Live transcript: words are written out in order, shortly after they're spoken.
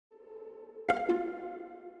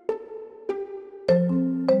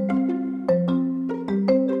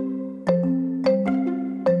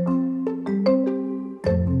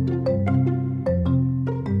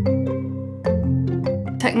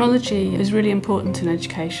Technology is really important in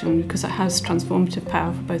education because it has transformative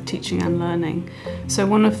power for both teaching and learning. So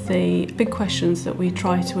one of the big questions that we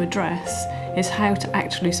try to address is how to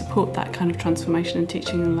actually support that kind of transformation in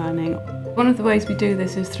teaching and learning. One of the ways we do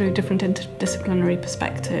this is through different interdisciplinary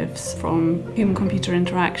perspectives, from human-computer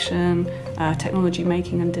interaction, technology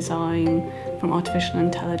making and design, from artificial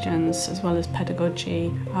intelligence, as well as pedagogy.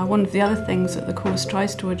 One of the other things that the course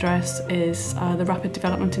tries to address is the rapid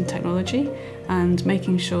development in technology and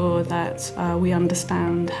making sure that we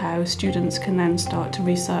understand how students can then start to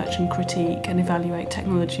research and critique and evaluate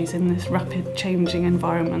technologies in this rapid changing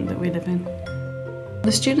environment that we live in.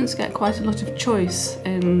 The students get quite a lot of choice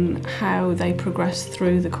in how they progress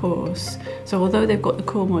through the course. So although they've got the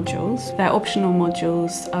core modules, their optional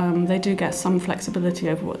modules, they do get some flexibility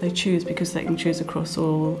over what they choose because they can choose across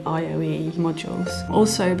all IOE modules.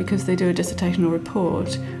 Also, because they do a dissertational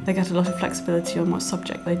report, they get a lot of flexibility on what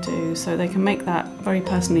subject they do, so they can make that very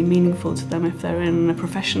personally meaningful to them if they're in a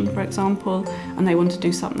profession, for example, and they want to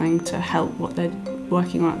do something to help what they're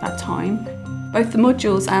working on at that time. Both the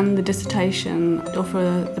modules and the dissertation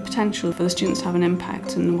offer the potential for the students to have an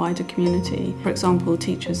impact in the wider community. For example,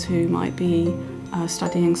 teachers who might be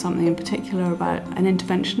studying something in particular about an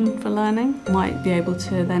intervention for learning might be able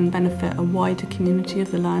to then benefit a wider community of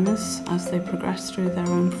the learners as they progress through their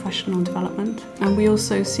own professional development. And we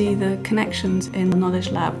also see the connections in the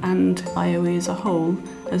Knowledge Lab and IOE as a whole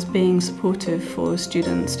as being supportive for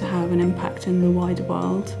students to have an impact in the wider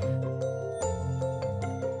world.